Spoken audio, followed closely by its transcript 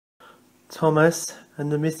Thomas and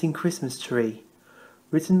the Missing Christmas Tree,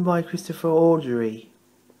 written by Christopher Audrey.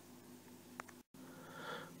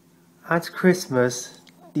 At Christmas,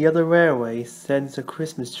 the other railway sends a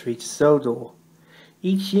Christmas tree to Sodor.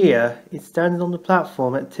 Each year, it stands on the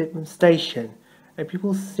platform at Tipman Station, and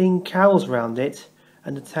people sing carols round it,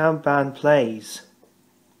 and the town band plays.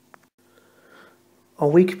 A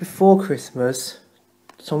week before Christmas,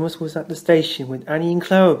 Thomas was at the station with Annie and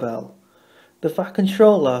Clarabelle. The Fat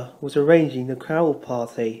Controller was arranging the carol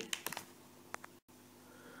party.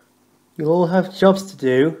 "You'll all have jobs to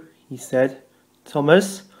do," he said.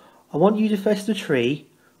 "Thomas, I want you to fetch the tree.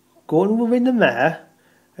 Gordon will ring the mayor,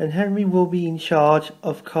 and Henry will be in charge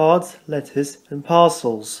of cards, letters, and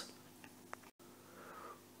parcels."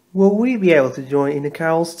 "Will we be able to join in the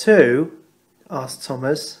carols too?" asked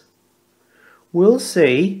Thomas. "We'll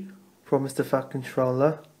see," promised the Fat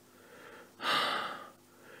Controller.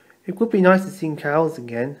 "It would be nice to sing carols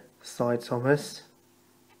again," sighed Thomas.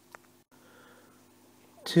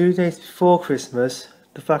 2 days before Christmas,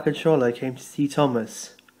 the Fat Controller came to see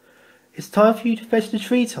Thomas. "It's time for you to fetch the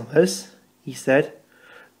tree, Thomas," he said.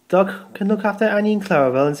 "Doug can look after Annie and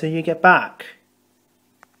Clarabelle until you get back."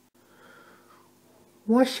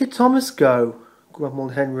 "Why should Thomas go?"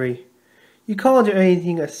 grumbled Henry. "You can't do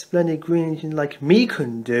anything a splendid green engine like me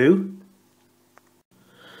couldn't do."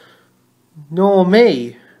 "Nor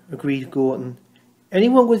me," agreed Gordon.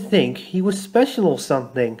 "Anyone would think he was special or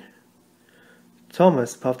something."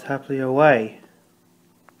 Thomas puffed happily away.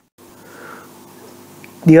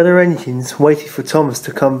 The other engines waited for Thomas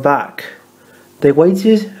to come back. They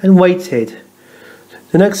waited and waited.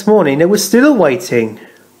 The next morning they were still waiting.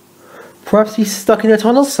 "Perhaps he's stuck in a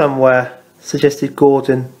tunnel somewhere," suggested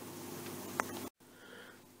Gordon.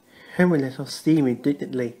 Henry let off steam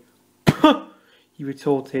indignantly. "Puh!" he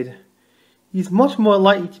retorted. "He's much more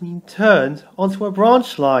likely to be turned onto a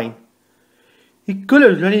branch line." "He could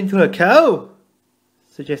have run into a cow,"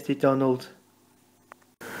 suggested Donald.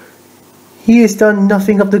 "He has done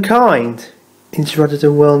nothing of the kind," interrupted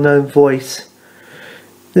a well-known voice.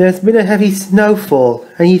 "There's been a heavy snowfall,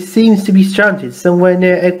 and he seems to be stranded somewhere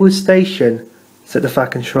near Egwood Station," said the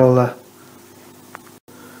Fat Controller.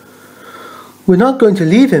 "We're not going to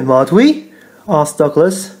leave him, are we?" asked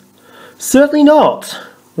Douglas. "Certainly not,"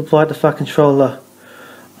 replied the Fat Controller.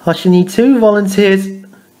 "I shall need 2 volunteers."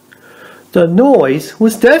 The noise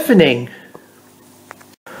was deafening.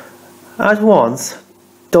 At once,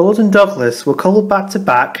 Donald and Douglas were coupled back to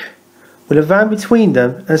back, with a van between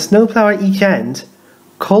them and a snowplough at each end.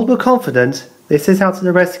 Cold but confident, they set out to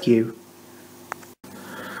the rescue.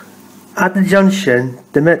 At the junction,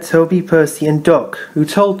 they met Toby, Percy and Duck, who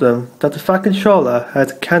told them that the Fat Controller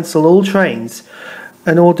had cancelled all trains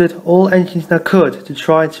and ordered all engines that could to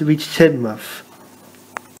try to reach Tidmouth.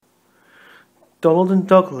 Donald and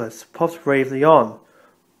Douglas puffed bravely on,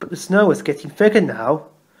 but the snow was getting thicker now.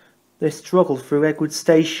 They struggled through Egwood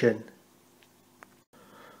Station.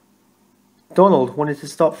 Donald wanted to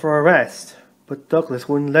stop for a rest, but Douglas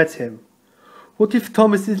wouldn't let him. "What if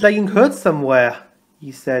Thomas is laying hurt somewhere?"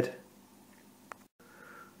 he said.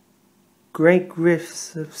 Great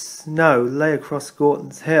drifts of snow lay across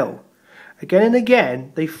Gordon's Hill. Again and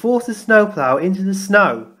again they forced the snowplough into the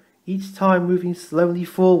snow, each time moving slowly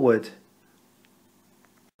forward.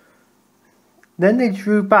 Then they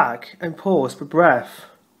drew back and paused for breath.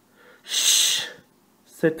 "Shh!"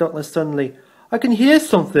 said Douglas suddenly. "I can hear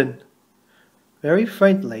something." Very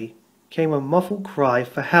faintly came a muffled cry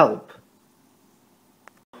for help.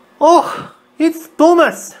 "Oh, it's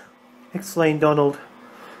Thomas!" exclaimed Donald.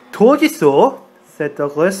 "Told you so," said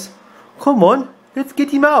Douglas. "Come on, let's get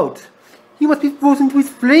him out. He must be frozen to his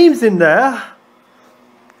flames in there."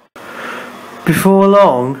 Before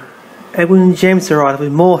long, Edwin and James arrived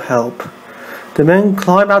with more help. The men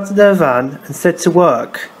climbed out of their van and set to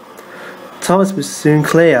work. Thomas was soon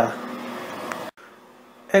clear.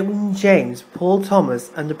 Edwin and James pulled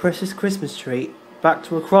Thomas and the precious Christmas tree back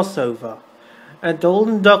to a crossover, and Donald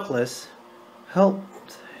and Douglas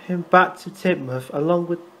helped him back to Tidmouth along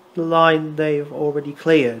with the line they have already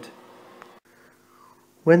cleared.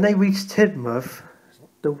 When they reached Tidmouth,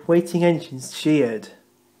 the waiting engines cheered.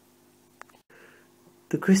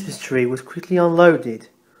 The Christmas tree was quickly unloaded,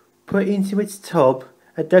 put into its tub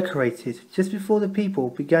and decorated just before the people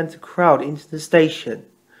began to crowd into the station.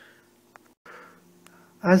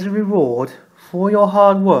 "As a reward for your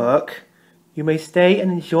hard work, you may stay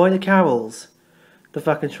and enjoy the carols," the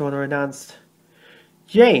Fat Controller announced.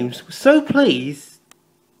 James was so pleased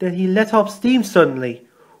that he let off steam suddenly.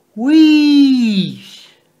 "Whee!"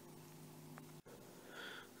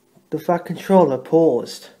 The Fat Controller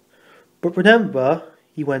paused. "But remember,"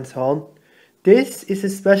 he went on, This is a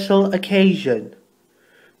special occasion.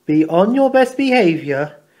 Be on your best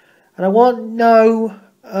behaviour, and I want no,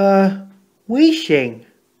 wishing.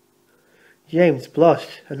 James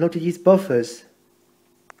blushed and looked at his buffers.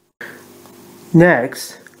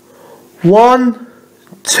 Next, 1,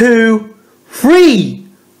 2, 3,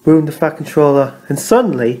 boomed the Fat Controller, and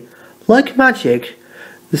suddenly, like magic,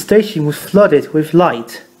 the station was flooded with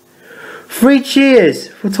light. 3 cheers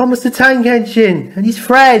for Thomas the Tank Engine and his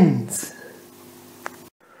friends!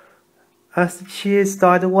 As the cheers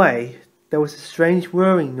died away, there was a strange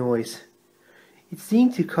whirring noise. It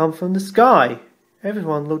seemed to come from the sky.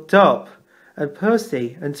 Everyone looked up, and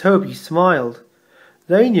Percy and Toby smiled.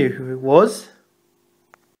 They knew who it was.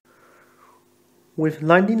 With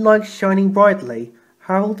lightning lights shining brightly,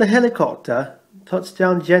 Harold the helicopter touched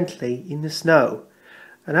down gently in the snow,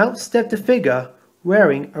 and out stepped a figure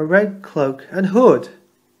wearing a red cloak and hood.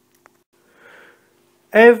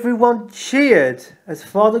 Everyone cheered as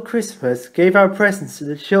Father Christmas gave out presents to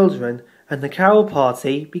the children and the carol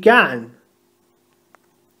party began.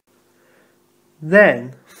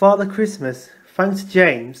 Then Father Christmas thanked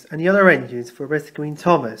James and the other engines for rescuing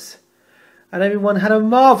Thomas, and everyone had a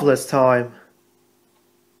marvellous time.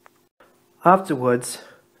 Afterwards,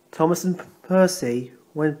 Thomas and Percy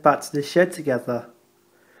went back to the shed together.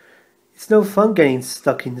 "It's no fun getting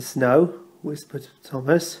stuck in the snow," whispered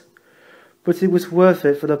Thomas, "but it was worth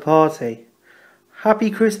it for the party. Happy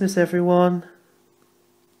Christmas, everyone."